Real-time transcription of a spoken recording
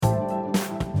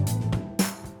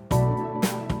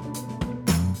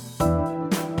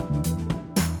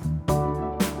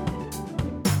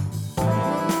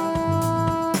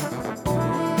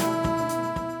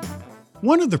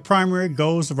One of the primary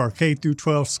goals of our K through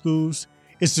 12 schools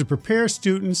is to prepare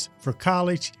students for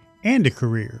college and a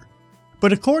career.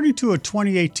 But according to a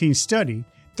 2018 study,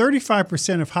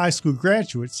 35% of high school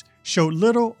graduates showed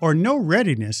little or no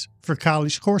readiness for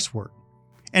college coursework.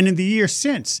 And in the years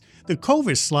since, the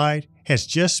COVID slide has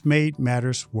just made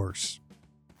matters worse.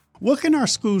 What can our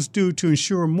schools do to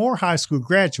ensure more high school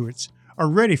graduates are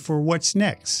ready for what's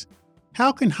next?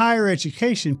 How can higher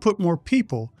education put more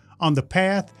people on the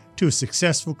path to a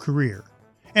successful career?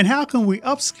 And how can we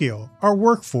upskill our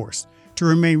workforce to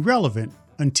remain relevant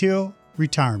until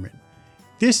retirement?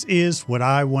 This is what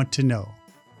I want to know.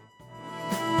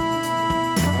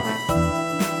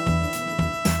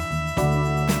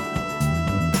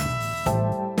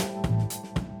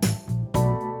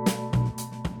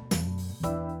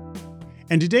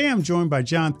 And today I'm joined by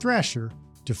John Thrasher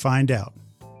to find out.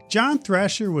 John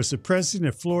Thrasher was the president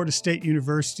of Florida State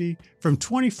University from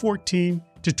 2014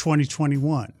 to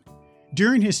 2021.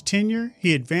 During his tenure,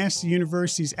 he advanced the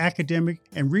university's academic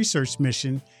and research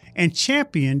mission and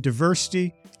championed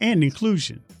diversity and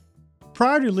inclusion.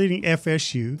 Prior to leading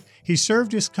FSU, he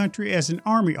served his country as an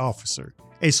Army officer,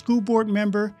 a school board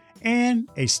member, and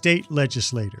a state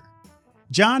legislator.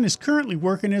 John is currently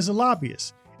working as a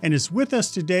lobbyist and is with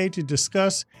us today to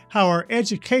discuss how our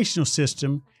educational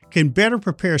system can better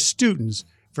prepare students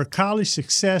for college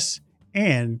success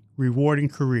and rewarding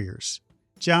careers.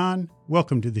 John,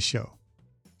 welcome to the show.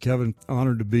 Kevin,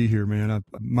 honored to be here, man. I've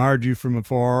admired you from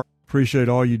afar. Appreciate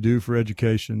all you do for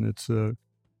education. It's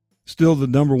still the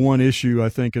number one issue, I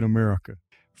think, in America.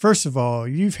 First of all,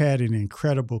 you've had an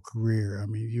incredible career. I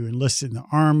mean, you enlisted in the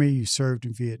Army, you served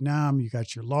in Vietnam, you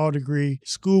got your law degree,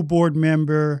 school board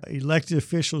member, elected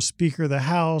official, Speaker of the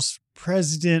House,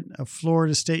 president of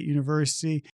Florida State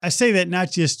University. I say that not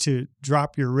just to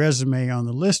drop your resume on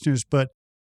the listeners, but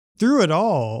through it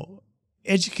all,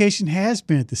 education has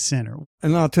been at the center.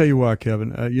 And I'll tell you why,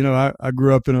 Kevin. I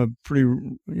grew up in a pretty,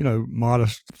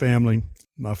 modest family.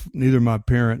 Neither of my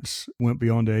parents went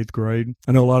beyond the 8th grade.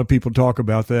 I know a lot of people talk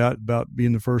about that, about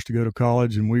being the first to go to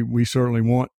college, and we certainly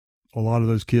want a lot of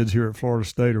those kids here at Florida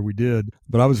State, or we did.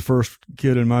 But I was the first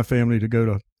kid in my family to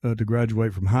go to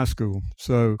graduate from high school.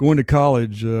 So going to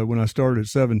college, when I started at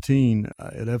 17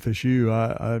 at FSU,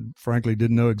 I frankly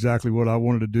didn't know exactly what I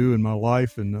wanted to do in my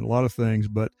life and a lot of things,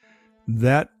 but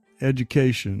that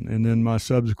education and then my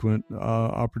subsequent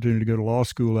opportunity to go to law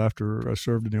school after I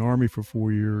served in the Army for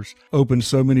 4 years opened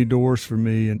so many doors for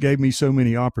me and gave me so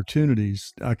many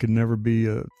opportunities. I could never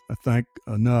thank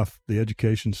enough the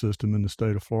education system in the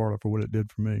state of Florida for what it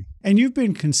did for me. And you've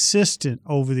been consistent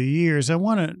over the years. I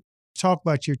want to talk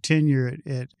about your tenure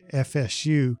at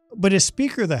FSU, but as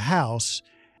Speaker of the House,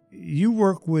 you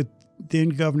worked with then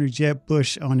Governor Jeb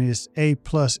Bush on his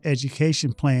A-plus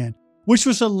education plan, which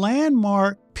was a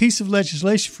landmark piece of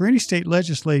legislation for any state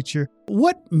legislature.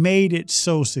 What made it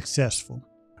so successful?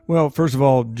 Well, first of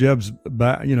all, Jeb's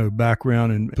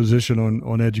background and position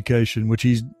on education, which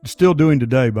he's still doing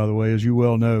today, by the way, as you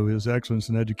well know, his Excellence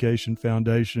in Education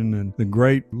Foundation and the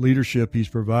great leadership he's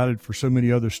provided for so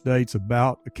many other states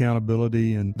about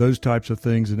accountability and those types of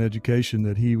things in education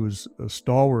that he was a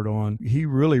stalwart on. He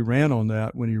really ran on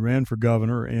that when he ran for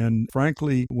governor. And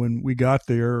frankly, when we got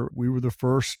there, we were the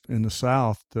first in the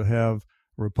South to have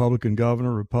a Republican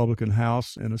governor, Republican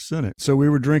House, and a Senate. So we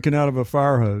were drinking out of a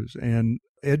fire hose, and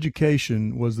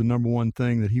education was the number one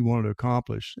thing that he wanted to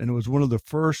accomplish. And it was one of the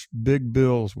first big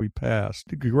bills we passed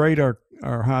to grade our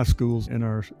high schools and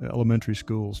our elementary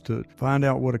schools, to find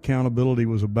out what accountability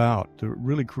was about, to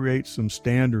really create some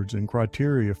standards and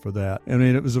criteria for that. I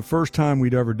mean, it was the first time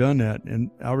we'd ever done that. And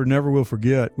I never will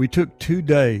forget, we took 2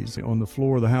 days on the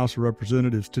floor of the House of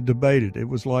Representatives to debate it. It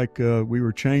was like we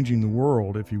were changing the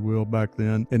world, if you will, back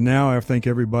then. And now I think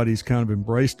everybody's kind of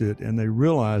embraced it, and they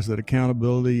realize that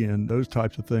accountability and those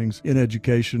types of things in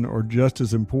education are just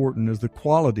as important as the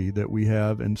quality that we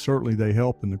have, and certainly they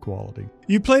help in the quality.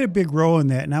 You played a big role in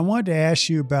that, and I wanted to ask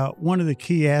you about one of the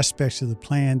key aspects of the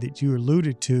plan that you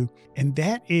alluded to, and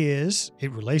that is,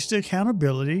 it relates to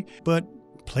accountability, but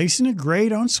placing a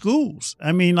grade on schools.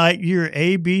 I mean, like your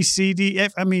A, B, C, D,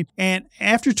 F. I mean, and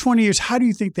after 20 years, how do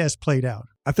you think that's played out?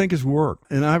 I think it's worked,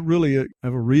 and I really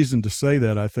have a reason to say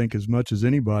that, I think, as much as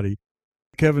anybody.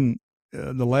 Kevin,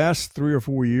 the last 3 or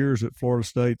 4 years at Florida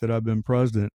State that I've been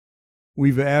president,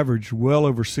 we've averaged well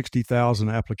over 60,000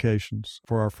 applications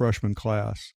for our freshman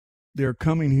class. They're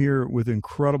coming here with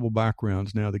incredible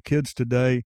backgrounds. Now, the kids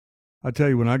today, I tell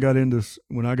you, when I got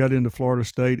into Florida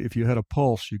State, if you had a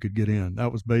pulse, you could get in.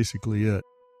 That was basically it.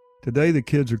 Today, the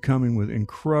kids are coming with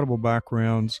incredible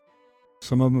backgrounds.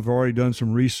 Some of them have already done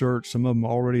some research. Some of them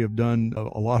already have done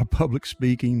a lot of public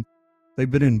speaking. they've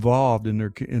been involved in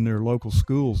their local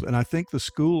schools. And I think the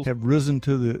schools have risen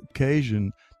to the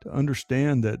occasion to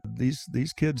understand that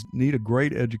these kids need a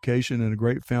great education and a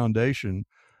great foundation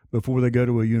before they go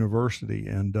to a university.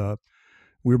 And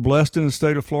we're blessed in the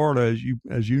state of Florida,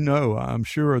 as you know. I'm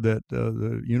sure that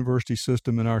the university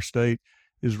system in our state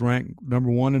is ranked number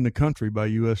one in the country by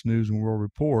U.S. News and World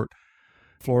Report.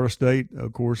 Florida State,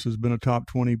 of course, has been a top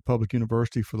 20 public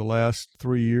university for the last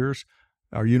 3 years.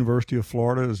 Our University of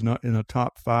Florida is not in a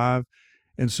top 5,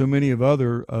 and so many of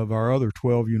our other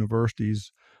 12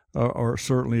 universities are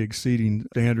certainly exceeding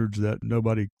standards that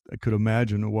nobody could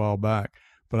imagine a while back.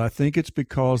 But I think it's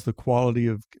because the quality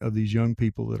of these young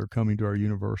people that are coming to our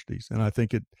universities. And I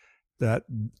think that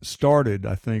started,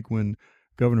 when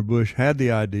Governor Bush had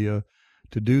the idea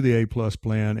to do the A+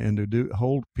 plan and to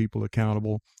hold people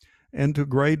accountable and to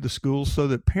grade the schools so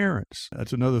that parents,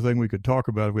 that's another thing we could talk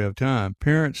about if we have time,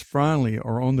 parents finally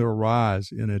are on their rise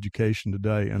in education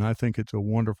today. And I think it's a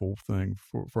wonderful thing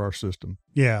for our system.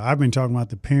 Yeah, I've been talking about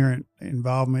the parent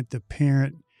involvement,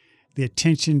 the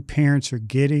attention parents are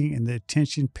getting and the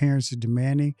attention parents are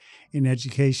demanding in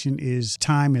education is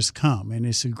time has come, and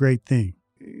it's a great thing.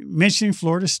 Mentioning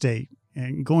Florida State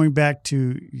and going back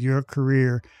to your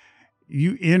career,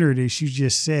 you entered, as you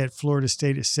just said, Florida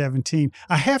State at 17.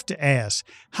 I have to ask,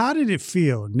 how did it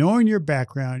feel knowing your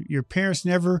background? Your parents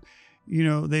never,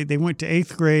 they went to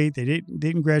 8th grade. They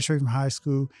didn't graduate from high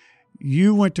school.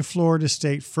 You went to Florida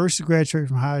State, first to graduate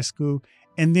from high school,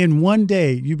 and then one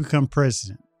day you become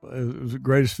president. It was the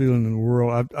greatest feeling in the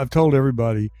world. I've told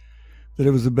everybody that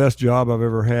it was the best job I've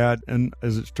ever had, and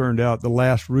as it's turned out, the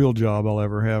last real job I'll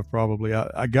ever have probably.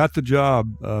 I got the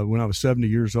job when I was 70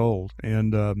 years old,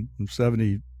 and I'm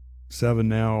 77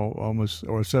 now, almost,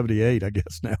 or 78, I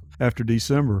guess now, after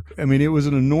December. I mean, it was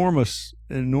an enormous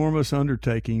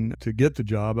undertaking to get the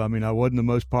job. I mean, I wasn't the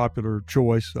most popular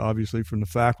choice, obviously, from the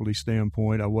faculty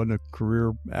standpoint. I wasn't a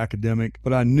career academic,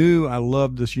 but I knew I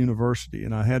loved this university,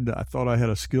 and I thought I had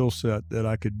a skill set that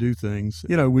I could do things.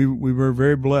 We were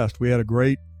very blessed. We had a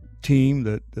great team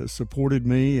that supported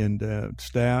me and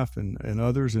staff and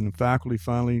others, and the faculty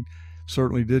finally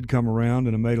certainly did come around,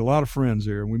 and I made a lot of friends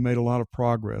there, and we made a lot of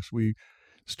progress. We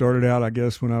started out, I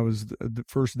guess, when I was the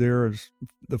first there as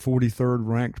the 43rd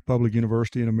ranked public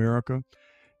university in America,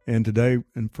 and today,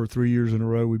 and for 3 years in a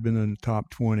row, we've been in the top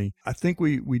 20. I think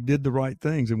we did the right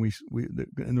things, and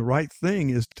and the right thing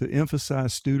is to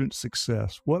emphasize student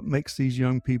success. What makes these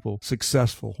young people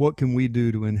successful? What can we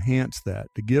do to enhance that,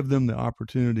 to give them the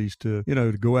opportunities to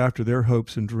go after their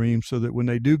hopes and dreams, so that when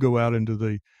they do go out into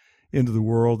the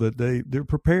world, that they're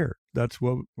prepared. That's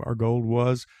what our goal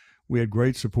was. We had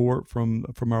great support from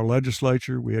our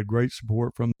legislature. We had great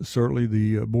support from certainly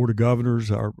the Board of Governors,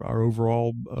 our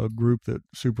overall group that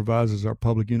supervises our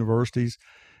public universities.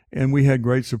 And we had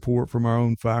great support from our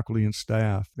own faculty and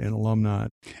staff and alumni.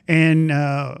 And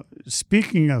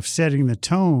speaking of setting the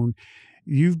tone,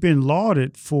 you've been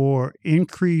lauded for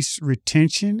increased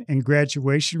retention and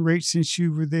graduation rates since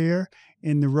you were there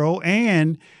in the role,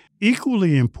 and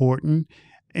equally important,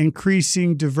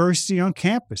 increasing diversity on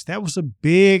campus. That was a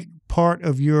big part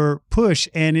of your push,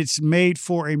 and it's made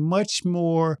for a much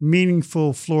more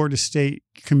meaningful Florida State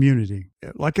community.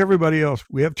 Like everybody else,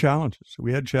 we have challenges.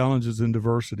 We had challenges in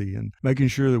diversity and making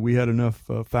sure that we had enough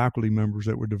faculty members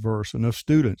that were diverse, enough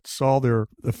students saw the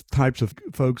types of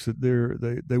folks that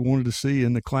they wanted to see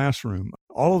in the classroom.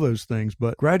 All of those things.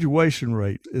 But graduation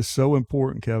rate is so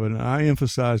important, Kevin, and I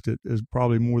emphasized it as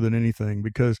probably more than anything,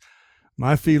 because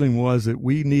my feeling was that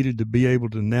we needed to be able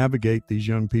to navigate these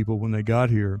young people when they got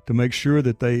here to make sure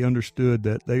that they understood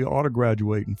that they ought to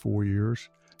graduate in 4 years.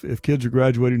 If kids are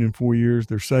graduating in 4 years,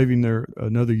 they're saving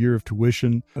another year of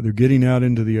tuition. They're getting out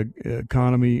into the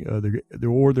economy,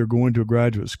 or they're going to a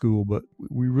graduate school. But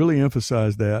we really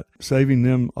emphasize that, saving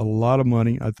them a lot of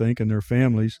money, I think, and their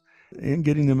families, and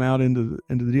getting them out into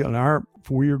the deal. And our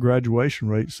 4-year graduation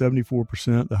rate,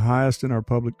 74%, the highest in our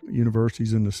public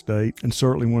universities in the state, and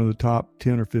certainly one of the top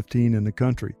 10 or 15 in the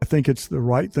country. I think it's the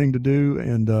right thing to do,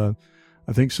 and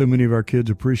I think so many of our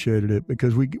kids appreciated it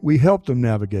because we helped them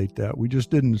navigate that. We just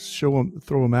didn't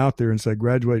throw them out there and say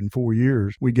graduate in 4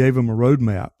 years. We gave them a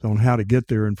roadmap on how to get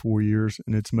there in 4 years,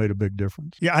 and it's made a big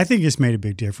difference. Yeah, I think it's made a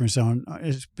big difference on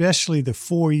especially the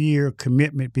 4-year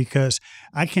commitment, because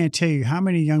I can't tell you how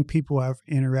many young people I've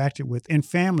interacted with and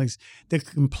families that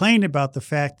complain about the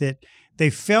fact that they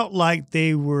felt like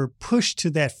they were pushed to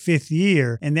that 5th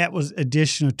year, and that was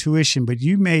additional tuition, but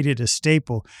you made it a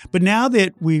staple. But now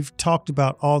that we've talked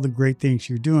about all the great things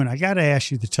you're doing, I got to ask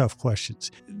you the tough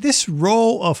questions. This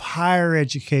role of higher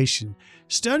education,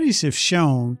 studies have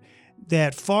shown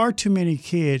that far too many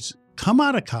kids come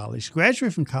out of college,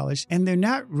 graduate from college, and they're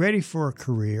not ready for a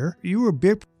career. You were a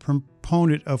big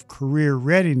proponent of career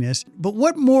readiness, but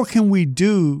what more can we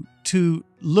do to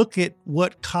look at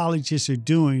what colleges are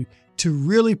doing to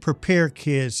really prepare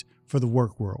kids for the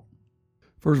work world?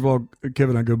 First of all,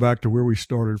 Kevin, I go back to where we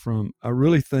started from. I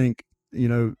really think,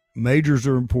 majors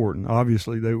are important.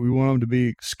 Obviously, we want them to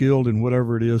be skilled in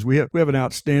whatever it is. We have an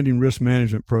outstanding risk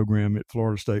management program at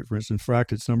Florida State, for instance. In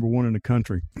fact, it's number one in the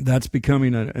country. That's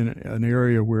becoming an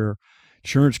area where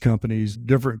insurance companies,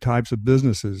 different types of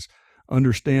businesses,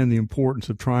 understand the importance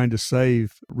of trying to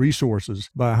save resources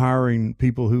by hiring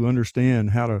people who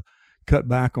understand how to cut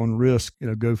back on risk,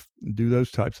 go do those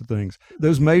types of things.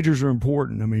 Those majors are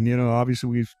important. I mean,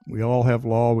 obviously we all have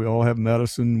law, we all have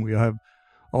medicine, we have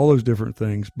all those different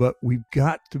things, but we've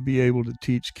got to be able to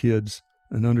teach kids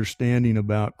an understanding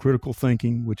about critical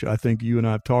thinking, which I think you and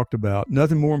I have talked about.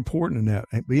 Nothing more important than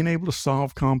that, being able to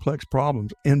solve complex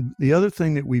problems. And the other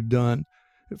thing that we've done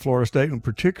at Florida State, and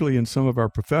particularly in some of our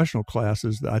professional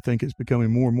classes that I think is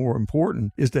becoming more and more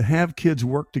important, is to have kids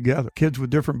work together. Kids with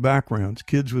different backgrounds,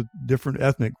 kids with different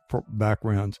ethnic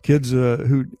backgrounds, kids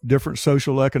who different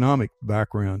social economic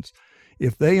backgrounds.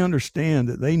 If they understand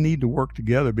that they need to work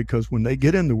together because when they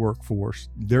get in the workforce,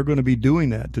 they're going to be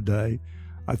doing that today,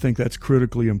 I think that's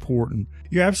critically important.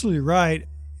 You're absolutely right.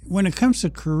 When it comes to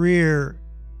career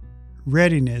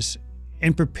readiness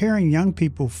and preparing young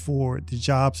people for the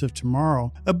jobs of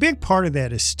tomorrow, a big part of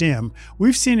that is STEM.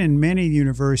 We've seen in many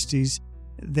universities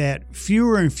that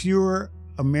fewer and fewer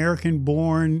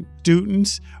American-born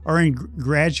students are in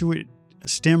graduate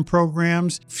STEM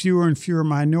programs, fewer and fewer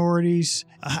minorities.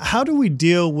 How do we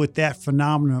deal with that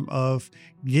phenomenon of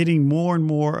getting more and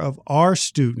more of our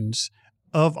students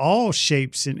of all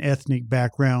shapes and ethnic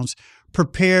backgrounds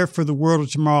prepared for the world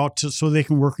of tomorrow so they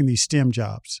can work in these STEM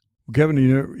jobs?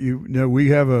 Kevin, we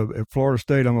have at Florida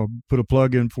State, I'm going to put a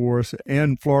plug in for us,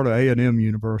 and Florida A&M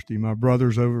University. My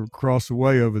brother's over across the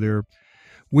way over there.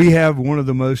 We have one of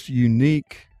the most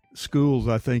unique schools,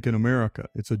 I think, in America.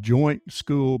 It's a joint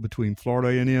school between Florida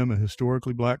A&M, a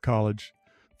historically black college,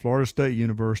 Florida State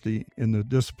University, in the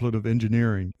discipline of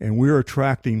engineering. And we're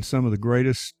attracting some of the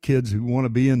greatest kids who want to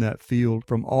be in that field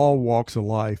from all walks of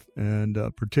life, and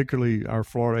particularly our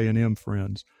Florida A&M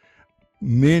friends.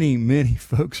 Many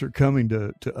folks are coming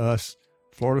to us,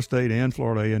 Florida State and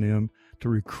Florida A&M, to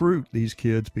recruit these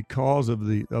kids because of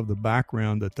the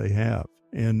background that they have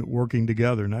and working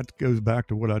together. And that goes back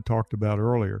to what I talked about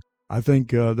earlier. I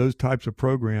think those types of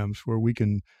programs where we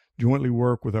can jointly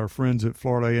work with our friends at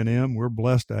Florida A&M, we're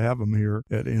blessed to have them here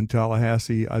in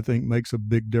Tallahassee, I think makes a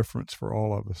big difference for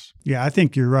all of us. Yeah, I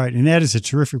think you're right. And that is a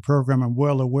terrific program. I'm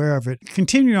well aware of it.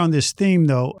 Continuing on this theme,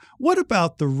 though, what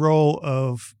about the role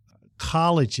of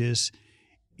colleges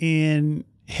in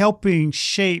helping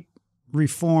shape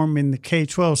reform in the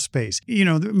K-12 space?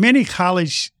 Many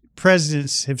college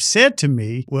presidents have said to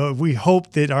me, well, we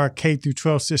hope that our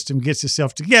K-12 system gets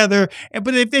itself together, but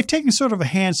they've taken sort of a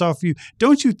hands-off view.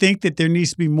 Don't you think that there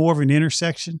needs to be more of an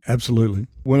intersection? Absolutely.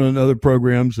 One of the other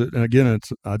programs that, and again,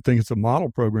 I think it's a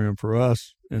model program for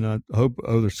us, and I hope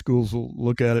other schools will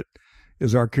look at it,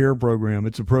 is our CARE program.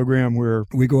 It's a program where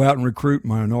we go out and recruit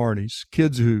minorities,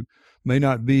 kids who may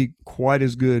not be quite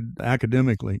as good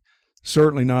academically,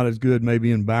 certainly not as good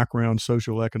maybe in background,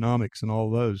 social economics and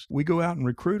all those. We go out and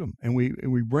recruit them, and we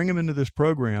bring them into this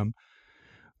program.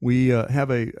 We have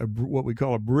what we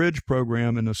call a bridge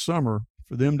program in the summer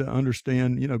for them to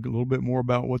understand, a little bit more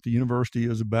about what the university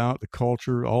is about, the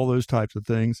culture, all those types of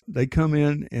things. They come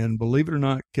in, and believe it or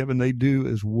not, Kevin, they do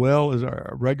as well as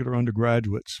our regular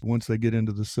undergraduates once they get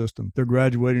into the system. They're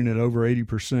graduating at over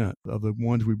 80% of the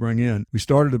ones we bring in. We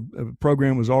started a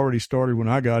program was already started when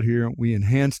I got here. We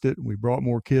enhanced it. We brought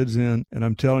more kids in, and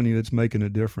I'm telling you, it's making a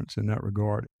difference in that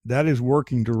regard. That is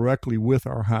working directly with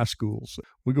our high schools.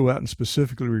 We go out and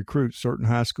specifically recruit certain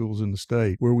high schools in the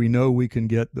state where we know we can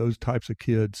get those types of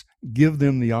kids, give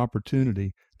them the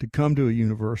opportunity to come to a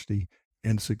university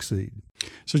and succeed.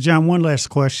 So, John, one last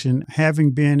question.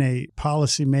 Having been a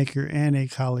policymaker and a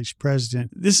college president,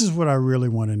 this is what I really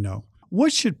want to know.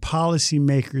 What should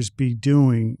policymakers be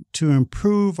doing to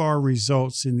improve our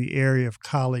results in the area of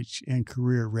college and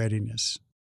career readiness?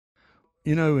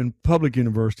 In public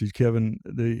universities, Kevin,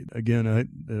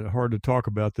 hard to talk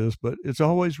about this, but it's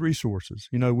always resources.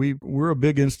 We're a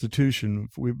big institution.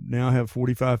 We now have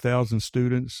 45,000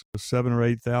 students, 7,000 or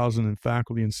 8,000 in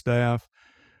faculty and staff.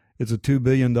 It's a $2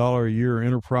 billion a year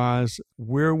enterprise.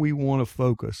 Where we want to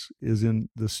focus is in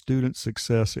the student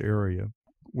success area,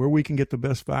 where we can get the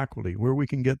best faculty, where we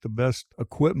can get the best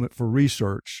equipment for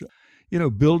research.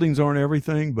 buildings aren't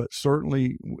everything, but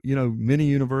certainly, many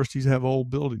universities have old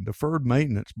buildings. Deferred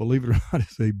maintenance, believe it or not,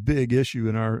 is a big issue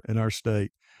in our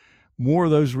state. More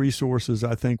of those resources,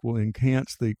 I think, will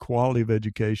enhance the quality of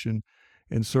education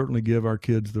and certainly give our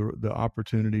kids the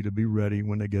opportunity to be ready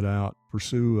when they get out,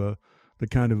 pursue the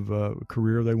kind of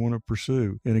career they want to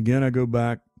pursue. And again, I go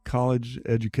back, college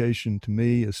education to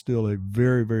me is still a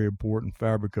very, very important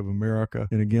fabric of America.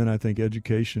 And again, I think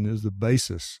education is the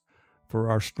basis for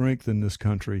our strength in this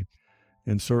country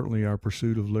and certainly our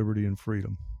pursuit of liberty and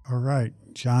freedom. All right.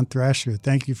 John Thrasher,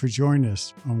 thank you for joining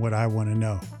us on What I Want to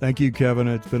Know. Thank you, Kevin.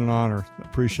 It's been an honor.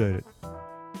 Appreciate it.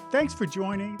 Thanks for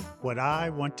joining What I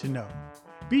Want to Know.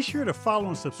 Be sure to follow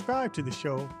and subscribe to the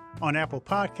show on Apple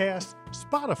Podcasts,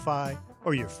 Spotify,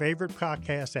 or your favorite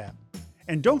podcast app.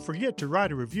 And don't forget to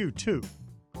write a review, too.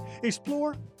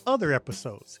 Explore other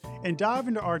episodes and dive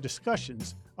into our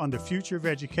discussions on the future of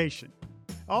education.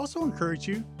 I also encourage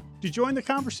you to join the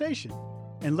conversation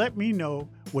and let me know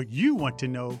what you want to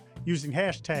know using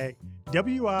hashtag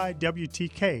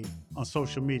WIWTK on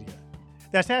social media.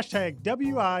 That's hashtag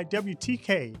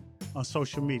WIWTK on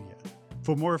social media.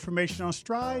 For more information on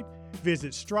Stride,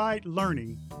 visit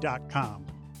stridelearning.com.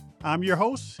 I'm your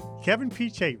host, Kevin P.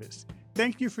 Chavis.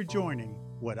 Thank you for joining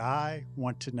What I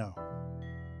Want to Know.